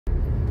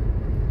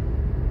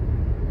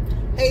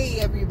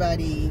Hey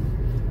everybody,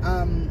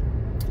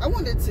 I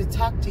wanted to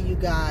talk to you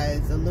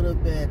guys a little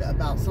bit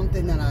about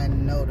something that I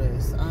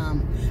noticed.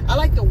 I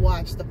like to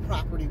watch the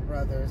Property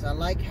Brothers. I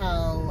like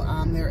how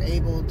they're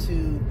able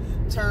to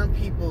turn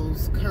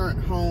people's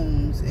current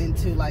homes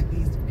into like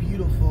these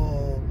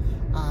beautiful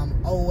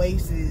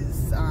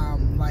oases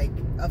like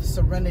of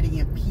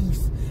serenity and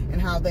peace,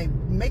 and how they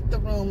make the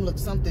room look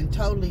something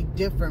totally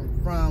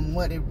different from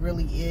what it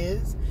really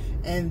is,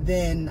 and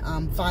then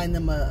find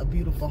them a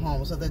beautiful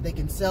home so that they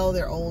can sell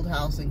their old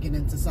house and get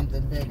into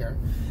something bigger.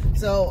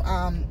 So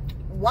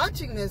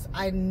watching this,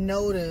 I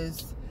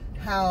noticed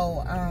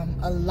how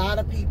a lot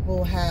of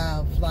people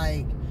have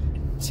like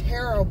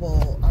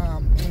terrible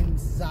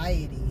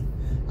anxiety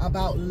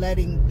about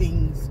letting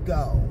things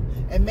go,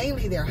 and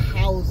mainly their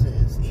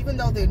houses, even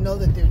though they know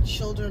that their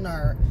children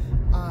are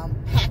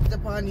packed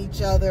upon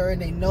each other and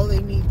they know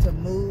they need to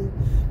move,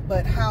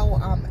 but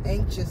how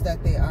anxious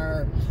that they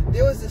are.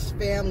 There was this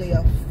family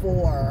of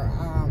four,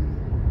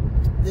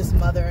 this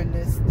mother and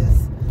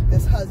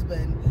this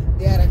husband.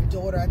 They had a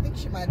daughter, I think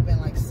she might have been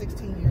like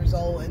 16 years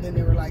old, and then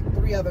there were like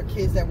three other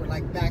kids that were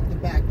like back to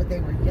back, but they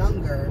were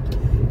younger.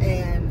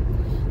 And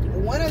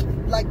one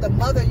of, like, the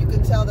mother, you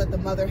can tell that the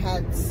mother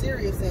had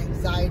serious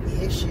anxiety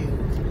issues.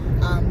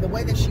 The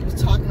way that she was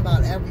talking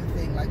about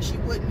everything, like she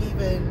wouldn't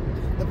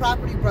even, the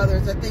Property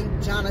Brothers, I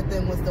think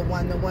Jonathan was the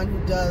one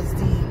who does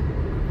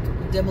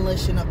the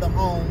demolition of the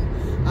home.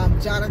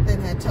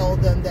 Jonathan had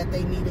told them that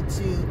they needed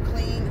to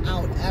clean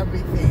out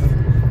everything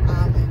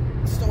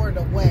and store it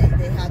away.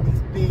 They had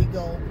these big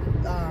old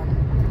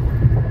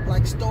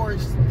like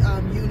storage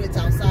units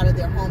outside of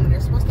their home, and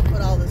they're supposed to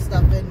put all this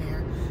stuff in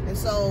there. And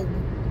so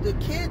the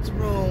kids'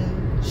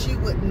 room she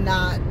would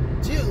not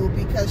do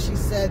because she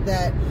said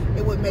that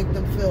it would make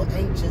them feel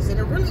anxious. And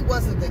it really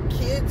wasn't the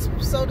kids,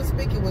 so to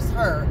speak, it was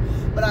her.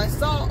 But I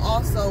saw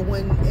also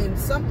when in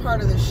some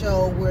part of the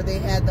show where they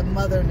had the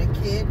mother and the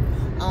kid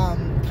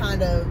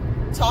kind of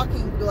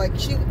talking, like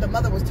the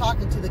mother was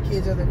talking to the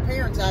kids, or their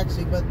parents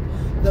actually, but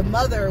the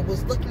mother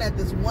was looking at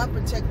this one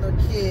particular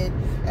kid,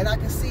 and I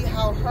could see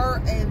how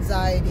her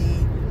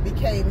anxiety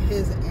became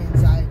his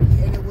anxiety.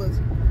 And it was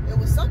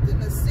something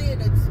to see.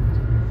 And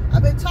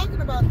I've been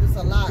talking about this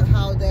a lot,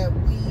 how that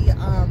we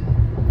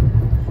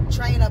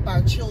train up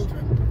our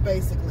children,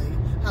 basically,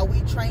 how we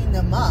train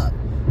them up.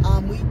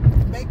 We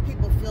make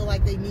people feel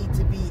like they need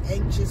to be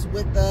anxious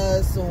with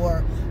us,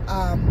 or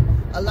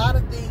a lot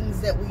of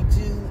things that we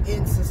do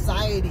in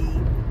society,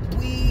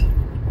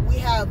 we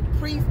have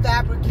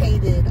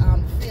prefabricated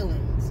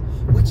feelings,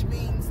 which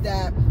means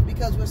that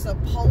because we're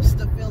supposed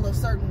to feel a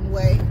certain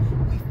way,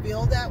 we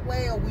feel that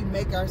way, or we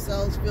make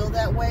ourselves feel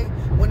that way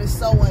when it's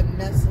so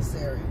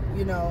unnecessary.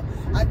 You know,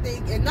 I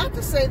think, and not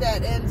to say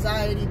that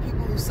anxiety,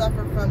 people who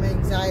suffer from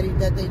anxiety,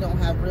 that they don't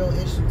have real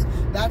issues.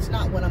 That's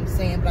not what I'm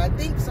saying. But I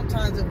think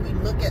sometimes if we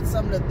look at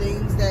some of the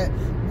things that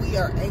we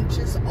are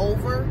anxious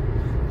over,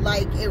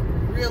 like it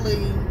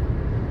really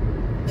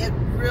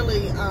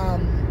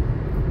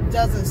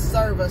doesn't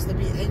serve us to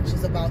be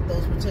anxious about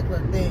those particular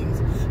things.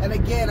 And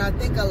again, I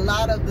think a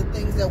lot of the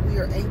things that we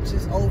are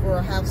anxious over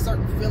or have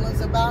certain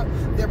feelings about,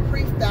 they're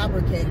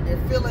prefabricated.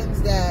 They're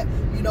feelings that,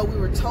 you know, we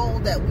were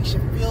told that we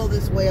should feel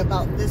this way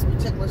about this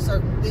particular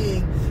certain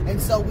thing,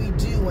 and so we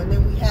do. And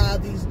then we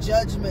have these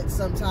judgments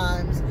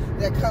sometimes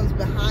that comes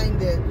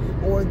behind it,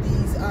 or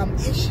these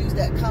issues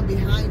that come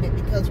behind it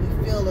because we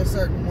feel a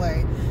certain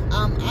way.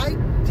 I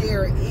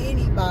dare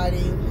anybody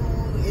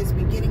who is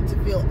beginning to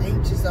feel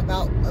anxious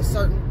about a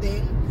certain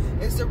thing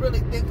is to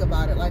really think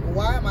about it. Like,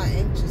 why am I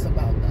anxious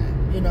about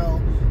that? You know,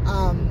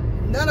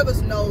 none of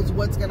us knows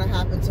what's going to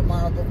happen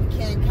tomorrow, but we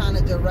can kind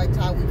of direct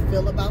how we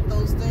feel about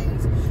those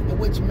things,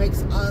 which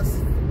makes us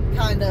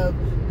kind of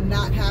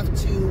not have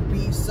to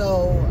be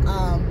so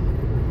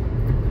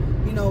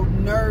you know,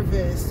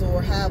 nervous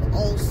or have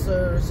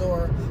ulcers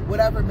or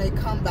whatever may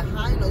come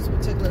behind those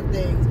particular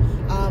things.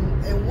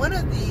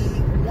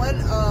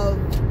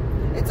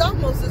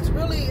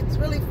 It's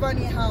really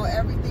funny how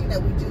everything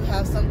that we do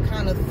has some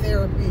kind of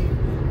therapy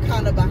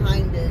kind of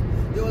behind it.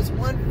 There was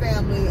one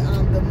family,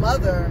 the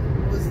mother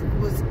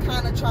was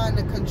kind of trying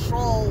to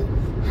control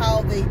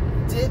how they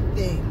did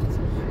things,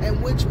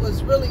 and which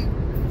was really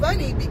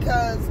funny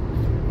because,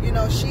 you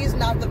know, she's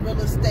not the real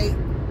estate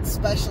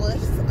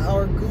specialist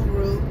or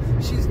guru.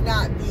 She's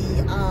not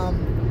the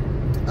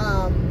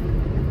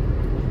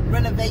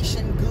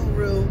renovation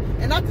guru,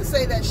 and not to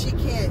say that she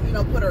can't, you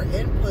know, put her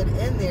input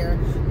in there,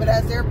 but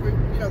as they're,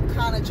 you know,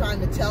 kind of trying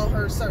to tell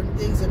her certain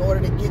things in order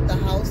to get the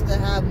house to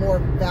have more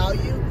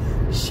value,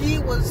 she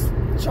was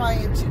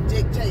trying to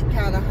dictate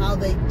kind of how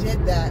they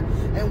did that,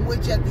 and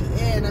which at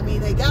the end, I mean,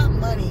 they got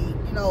money,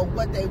 you know,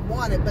 what they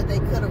wanted, but they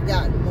could have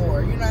gotten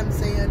more. You know what I'm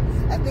saying?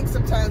 I think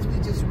sometimes we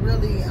just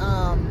really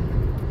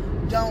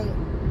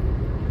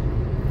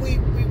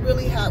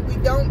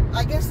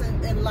I guess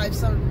in life,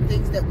 some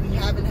things that we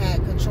haven't had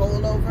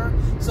control over,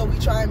 so we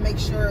try and make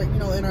sure, you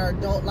know, in our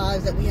adult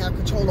lives that we have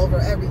control over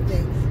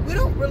everything. We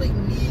don't really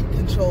need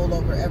control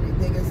over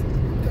everything.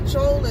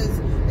 Control is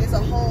is a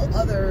whole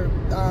other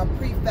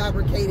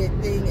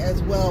prefabricated thing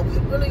as well. We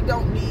really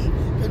don't need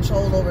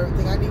control over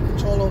everything. I need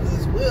control over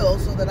this wheel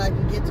so that I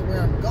can get to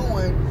where I'm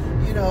going,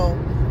 you know.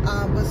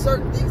 But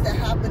certain things that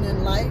happen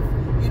in life,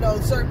 you know,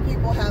 certain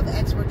people have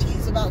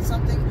expertise about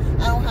something.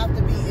 I don't have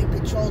to be in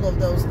control of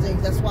those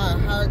things. That's why I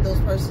hired those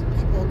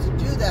people to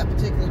do that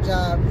particular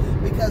job,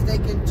 because they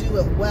can do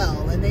it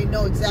well and they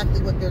know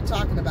exactly what they're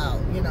talking about,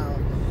 you know.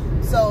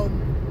 So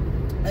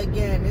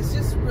again, it's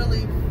just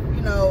really,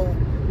 you know,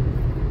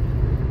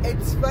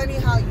 it's funny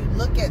how you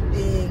look at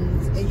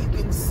things and you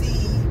can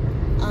see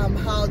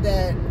how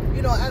that,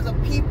 you know, as a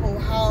people,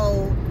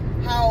 how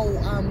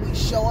we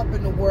show up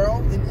in the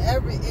world, and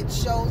it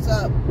shows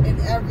up in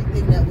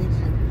everything that we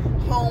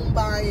do. Home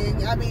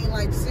buying, I mean,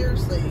 like,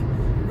 seriously,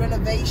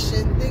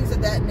 renovation, things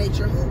of that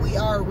nature. Who we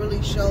are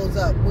really shows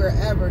up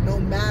wherever, no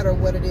matter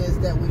what it is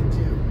that we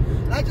do.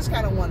 And I just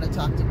kind of want to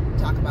talk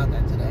about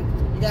that today.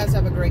 You guys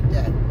have a great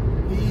day.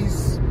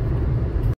 Peace.